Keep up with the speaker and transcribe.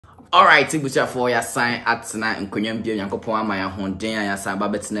All right, if you for your sign at na nkunyam bi Yankopon ama ya honden ya sa ba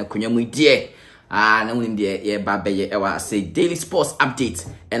betina kunyam die na woni de ye ba be ye ewa say daily sports update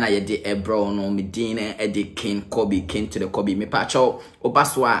and I de ebro no me din e de king Kobe king to the Kobe me pacho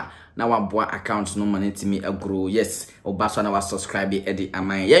obaswa na waboa account no money to me agro yes obaswa na wa subscribe e de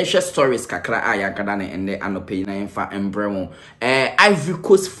aman ye share stories kakra aya gada na ende anope na emfa embremo Ivory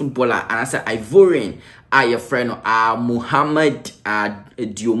Coast footballer and I say Ivorian your friend Mohamed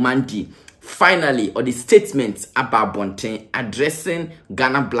Diomande finally or the statement about Bonten addressing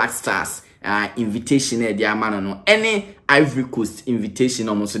Ghana Black Stars invitation their man no any Ivory Coast invitation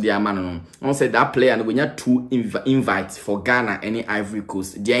almost their man no on said that player and we need two invites for Ghana any Ivory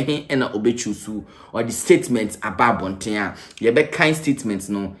Coast there hin na obechusu or the statement about Bonten ye be kind statements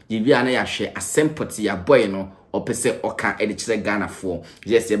no ye bia na ya hwe asempati ya boy no opese oka edichire Ghana for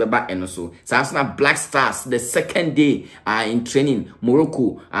yes yebeba eno so Samsung Black Stars the second day in training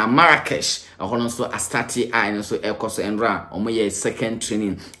Morocco Marrakesh hono so astati eno so ekoso enra omoye second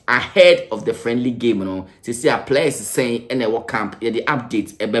training ahead of the friendly game no see a players saying in a camp yeah the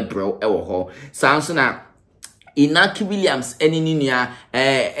update ebebro ewo ho Samsung Inaki Williams eni ninia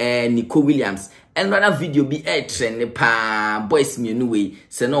Nico Williams and rather video be trend pa boys me anyway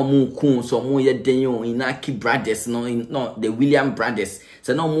say no mu kun so mu ye den yo Inaki brothers no the William brothers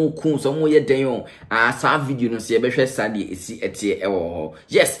say no mu kun so mu ye den yo sa video no say be hwe sade esi etie ewo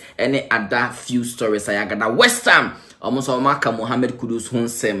yes any other few stories I got West Ham almost Omaka Mohamed Kudus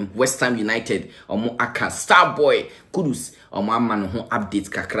Honsem West Ham United omo aka star boy Kudus omo amano ho update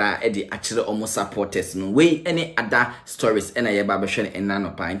kakra e de akire omo supporters no we any other stories na ye ba be hwe na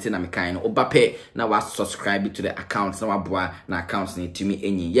no pa nti na me kan no obape na wa subscribe to the account na waboa na account ni tumi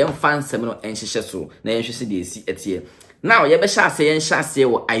enyi ye fan sem no enhyehyɛ so na yenhwe se de esi etie now ye be sha se yenhya se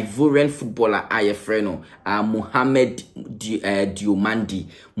wo Ivorian footballer aye frɛ no Mohamed Diomande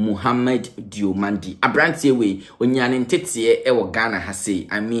abrantie we onyane ntete e wo Ghana ha sei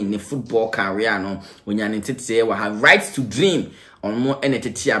I mean ne football career no onyane ntete we have rights to dream on more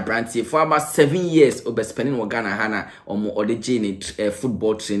entity abrantie for about 7 years obespending wo Ghana hana omo odeje ne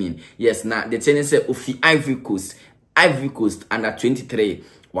football training yes na the training say ofi Ivory Coast under 23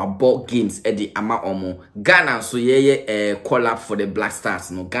 wa ball games edi ama omo Ghana so ye call up for the Black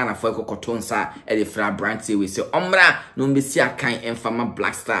Stars no Ghana for kokotonsa edi fra branty we say omra no mbesi akan enfama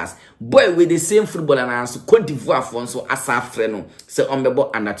Black Stars boy with the same footballer na so Cote d'Ivoire for so asa frɛ no say ombebo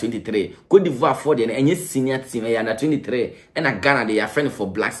under 23 Cote d'Ivoire for the enye senior team under 23 and a Ghana they are friend for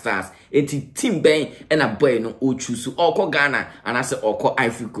Black Stars eti team ben and a boy no o choose oko Ghana and I say oko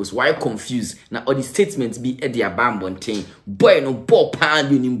Ivory Coast why confused na all the statements be edi abambonten boy no ball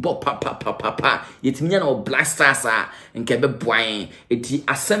pan ni mbo papa yetiminya na Black Stars nke be boy eti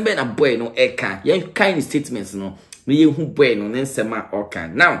assemble na boy no eka ye kind statements no me hu boy no nsema oka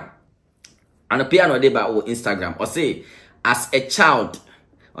now and piano dey ba o Instagram or say as a child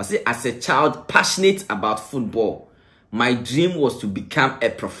passionate about football my dream was to become a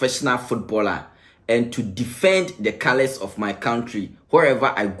professional footballer and to defend the colors of my country wherever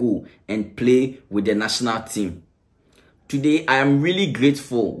I go and play with the national team. Today, I am really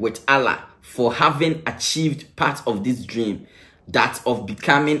grateful with Allah for having achieved part of this dream, that of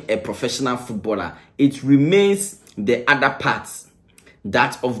becoming a professional footballer. It remains the other parts,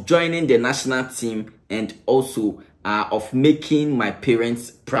 that of joining the national team and also of making my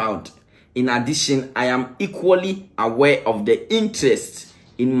parents proud. In addition, I am equally aware of the interest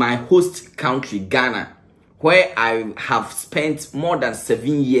in my host country, Ghana, where I have spent more than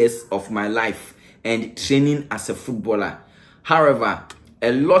 7 years of my life and training as a footballer. However,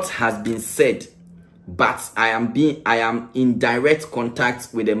 a lot has been said, but I am in direct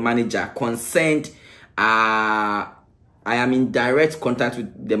contact with the manager concerned. I am in direct contact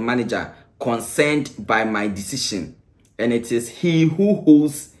with the manager concerned by my decision, and it is he who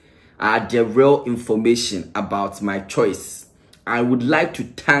holds the real information about my choice. I would like to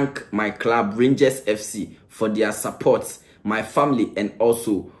thank my club Rangers FC for their support, my family, and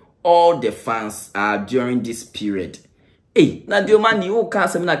also all the fans during this period. Hey, na Diomande you can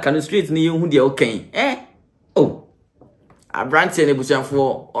say na Kano Street ni you hu de okay oh abrantie ne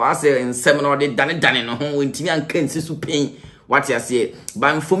busuanfo o ase nsem de dane no ho ntimi anka nsisu pen what you say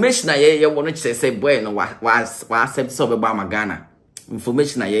by information na ye wo no kire say boy no wa accept so be ba Ghana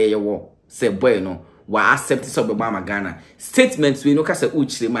information na ye wo say boy no wa accept so be ba Ghana statements we no ka say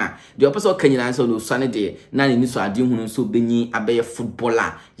uchire ma the person kanyina so no sane de na ni so ade hunu so benyi abeye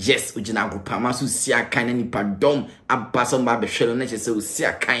footballer yes ugina group ama so sia kan ni pardon abaso mba be hwelo na say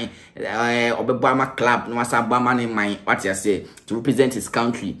sia kan obebo ama club no wasa ba ma ne man what you say to represent his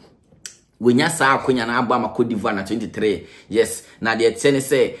country we nya sa akonya na aba ma Cote d'Ivoire na 23 yes na de tene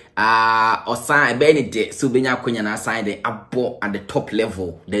say osan ebe ni de so benya akonya na assign the abo at the top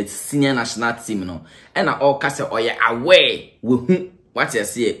level the senior national team no and all kase oye aware we hu what you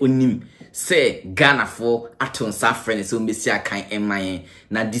say onim say Ghana for atonsa friend so mbesi akan emaye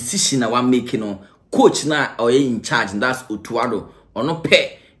na decision na wa make no coach na oye in charge and that's Otuado ono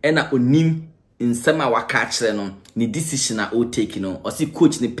pe na onim nsema waka kire no ni decision na o take no o si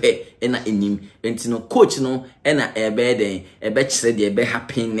coach ni pe na enim enti no coach no na ebe den ebe kire de ebe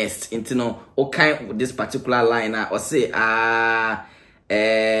happiness enti no o kan this particular line na o say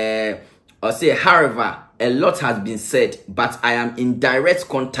however a lot has been said but I am in direct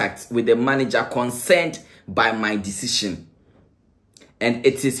contact with the manager concerned by my decision and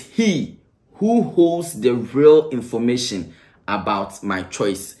it is he who holds the real information about my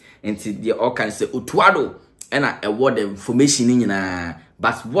choice. And the all can say Otuado and I award the information in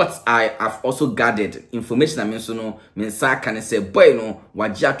but what I have also gathered information I mean so no mensa can say boy no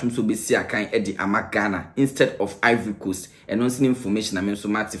wajia tum so besi akan edi Ghana instead of Ivory Coast and also information I mean so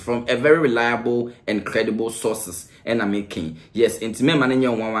mati from a very reliable and credible sources and I'm making yes intime man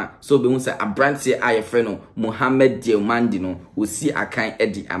nyen wanwa so be say abrantie aye frɛ no Mohammed Diomande no osi akan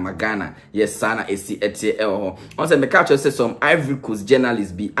edi Ghana yes sana esi etie ho on say me catch say some Ivory Coast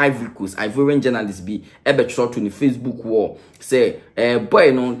journalists be Ivorian journalists be ebe tro to the Facebook wall say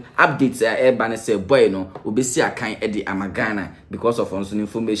boy no updates ban say boy no obesi akan edi Ghana because of on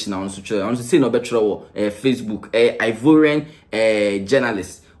information on so on say no be tro Facebook Ivorian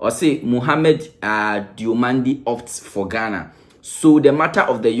journalists or say Mohammed Diomande opts for Ghana. So the matter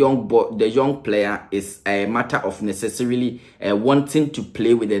of the young player is a matter of necessarily wanting to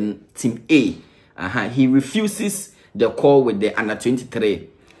play with the team A. He refuses the call with the under 23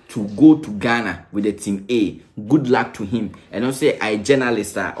 to go to Ghana with the team A. Good luck to him. And also a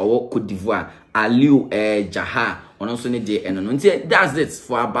journalist or Cote d'Ivoire, Aliou Jaha. On also need the and that's it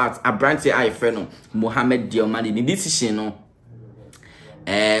for about a branch I friend Mohammed Diomande. The decision no.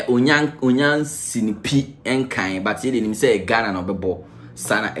 Onyan sinipi enkan but ye dem say Ghana no bebo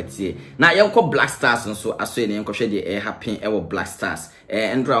sana etie na yenko Black Stars nso aso ye yenko hwe de happen ewo Black Stars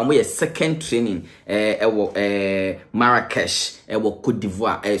endra mo ye second training ewo Marrakesh ewo Cote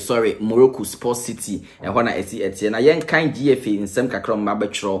d'Ivoire sorry Morocco Sports City ho na etie na yenkan GFA nsem kakra mo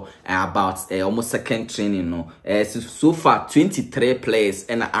abetro about almost second training no so far 23 players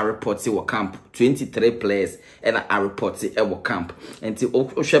and a report wo camp 23 players and a report ewo camp enti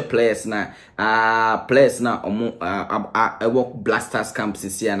ohwe players na omo ewo Black Stars camp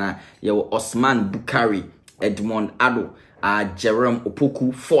sisi na yewo Osman Bukari Edmond Ado Jerome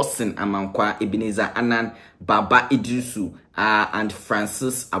Opoku Forsen Amankwa Ebenezer Anan Baba Idrisu and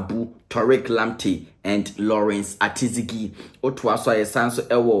Francis Abu Tariq Lamte and Lawrence Atizigi Otwaso Yesanso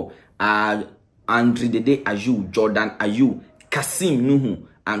Ewo Andre Dede Ayu Jordan Ayu Kasim Nuhu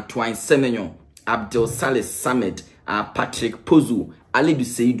Antoine Semenyo Abdel Saleh Samed Patrick Pozu Alidu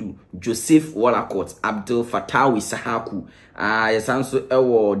Seidu Joseph Wallacott Abdel Fatawi Sahaku Yesanso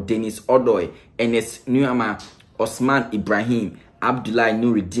Ewo Dennis Odoy Enes Nuama Osman Ibrahim Abdullah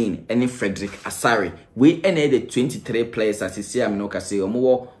Nuruddin and Frederick Asari. We any the 23 players as you see I'm not say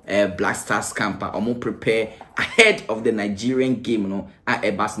omo Black Stars camper omo prepare ahead of the Nigerian game no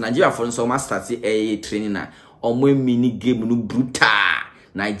bas Nigeria for so start training na omo mini game no brutal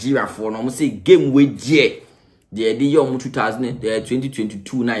Nigeria for no say game we die the year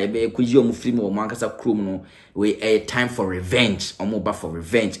 2022 na ebeekuji omo free mo mankasa chrome no we time for revenge omo ba for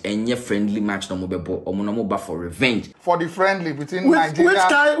revenge enye friendly match no mo bebo omo no mo ba for revenge for the friendly between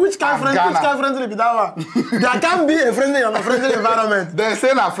Nigeria which kind friendly be that one there can be a friendly on a friendly environment they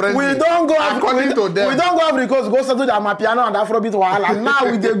say na friendly we don't go according to them we don't go because go settle the Amapiano and Afrobeat wahala now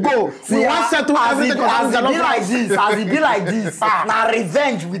we dey go we want settle everything as it be like this na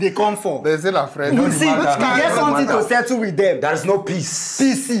revenge we dey come for they say na friendly you see which kind something to settle with them. There is no peace.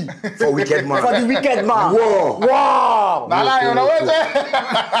 PC for wicked man. For the wicked man. Wow.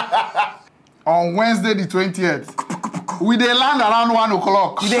 On Wednesday the 20th, we dey land around 1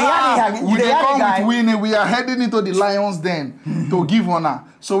 o'clock. We dey come with winning. We are heading into the Lions Den to give honor.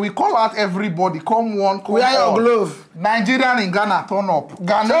 So we call out everybody. Come one, come wear your glove. Nigerian in Ghana, turn up.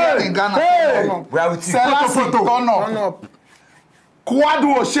 Ghanaian in Ghana, turn up. We are with Selassie, turn up.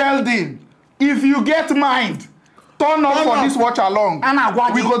 Kudus, Sheldon, if you get mind, turn up for this watch along.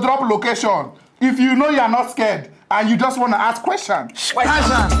 We go drop location. If you know you are not scared and you just want to ask questions.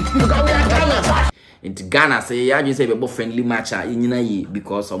 In Ghana, say ya just say be friendly match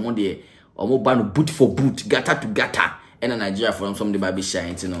because omo dey omo ba no boot for boot, gata to gata. And Nigeria for some the baby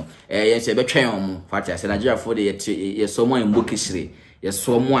shine, you know. Yes, be twen omo. What I say Nigeria for the ye someone in Bokishire. Yes,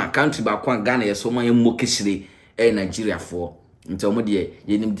 so more country back one Ghana, yes, so more mokishiri Nigeria for. Nti omo de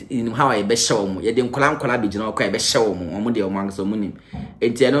yenim how I be show mo ye de nkola be gina okwa be show mo omo de omo so munim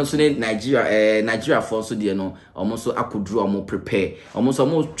enti eno so ne Nigeria for so de no omo so akodru omo prepare omo so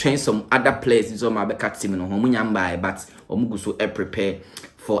omo train some other players so ma be cat team no omo nyamba but omo go so prepare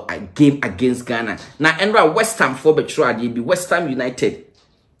for a game against Ghana na Enra West Ham for be try dey be West Ham United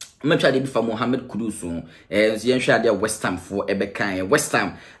I'm try to be for Mohamed Kudus so yenhwa West Ham for ebekan West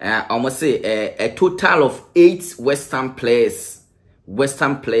Ham almost say a total of 8 West Ham players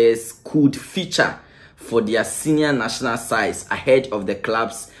could feature for their senior national sides ahead of the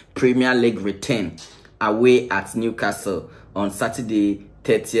club's Premier League return away at Newcastle on Saturday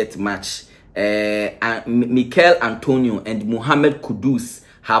 30th March. Mikel Antonio and Mohamed Kudus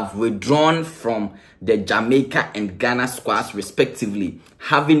have withdrawn from the Jamaica and Ghana squads respectively,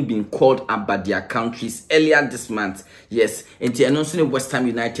 having been called up by their countries earlier this month. Yes, and the announcing West Ham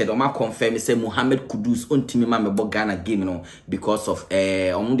United, Oma confirm say Mohamed Kudus on team member Ghana game, you know, because of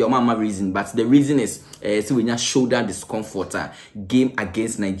the reason. But the reason is so we just shoulder discomfort game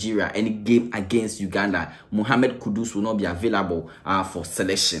against Nigeria and game against Uganda. Mohamed Kudus will not be available for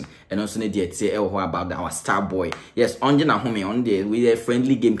selection. And also need to say about our star boy. Yes, on the with a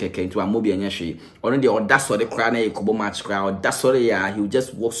friendly game to a mobile and on the that's what the crowd a match crowd. That's what he will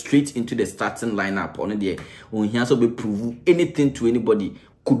just walk straight into the starting lineup on the when he also be prove anything to anybody.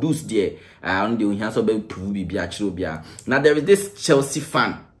 Kudus there on the he also be prove be actually. Now there is this Chelsea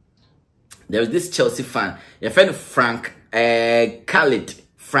fan. Your friend Frank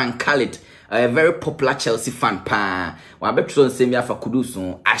Khalid, a very popular Chelsea fan pa. Wa be tro nsem ya fa Kudus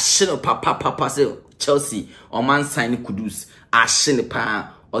no ahye papa say Chelsea o man sign Kudus ahye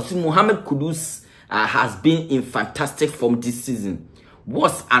pa. Osi Mohamed Kudus has been in fantastic form this season.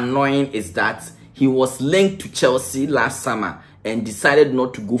 What's annoying is that he was linked to Chelsea last summer and decided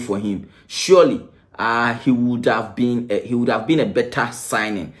not to go for him. Surely he would have been a better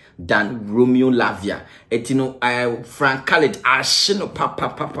signing than Romeo Lavia. Et you know, Frank Khalid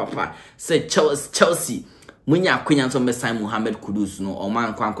papa say Chelsea munya kwenyanso me sign Mohamed Kudus no o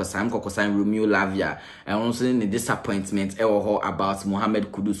man kwanko sign Romeo Lavia and also in the disappointment about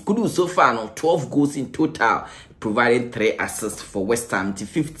Mohamed Kudus so far no 12 goals in total, providing 3 assists for West Ham to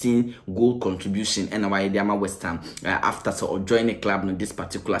 15 goal contribution and why they are West Ham after so joining the club in this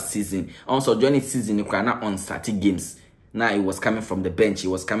particular season. Also joining season you cannot on starting games. Now he was coming from the bench, he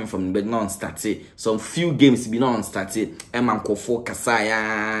was coming from the bench, not on started. Some few games be not on started. Eman Kofo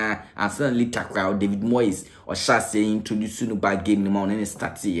Kasaya and suddenly Takra David Moyes or Shase introduced no bad game no any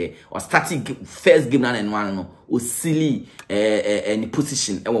started or starting first game and one no or silly any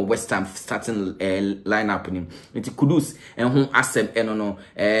position and West Ham starting lineup in him. It's Kudus and whom Asem and no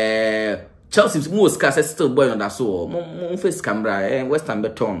Chelsea's most cast still boy on that so mon face camera West Ham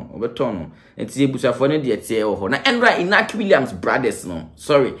beton and see busa for the tie or na Enra Inaki Williams brothers no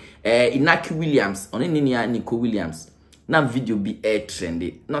sorry Inaki Williams on any Nico Williams na video be air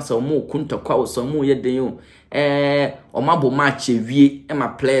trendy na so mo kunta kwa so mo ye den yo omabo match wie e ma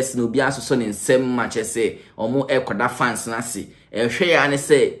players no bi aso so ne nsem match say omo kwada fans na se hwe ya ne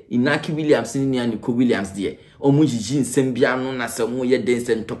say Inaki Williams ni Nico Williams there omu jiji nsem bia no na se mo ye den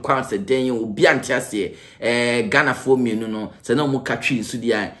se ntokwa se den yo obi antiase Ghana for me no se na omu katwi su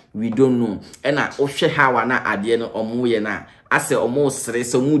dia we don't know e na ohwe hawa na ade no omu ye na ase omu sere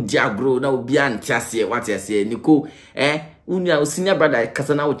so mu di agro na obi antiase watiase niko unia senior brother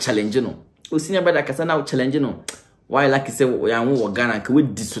kasa na o challenge no o senior brother kasa na o challenge no why like say ya wo Ghana ka we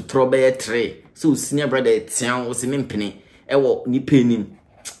disutro be 3 so senior brother tian o se mempene e wo ni penim.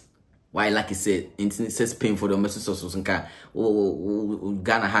 Why like I said, it says pain for the message so nka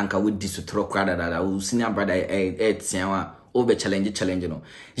Ghana hanka with this to crowd that senior brother tianwa over challenge no.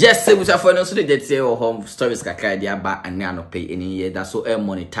 Yes, say we have for no so they say home stories kaka dia ba and no pay any year that so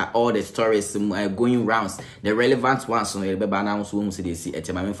monitor all the stories going rounds the relevant ones so be announce we see they see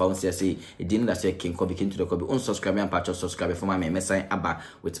et my phone say it didn't that say king come to the copy unsubscribe and patch subscribe for my message about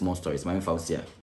with more stories my phone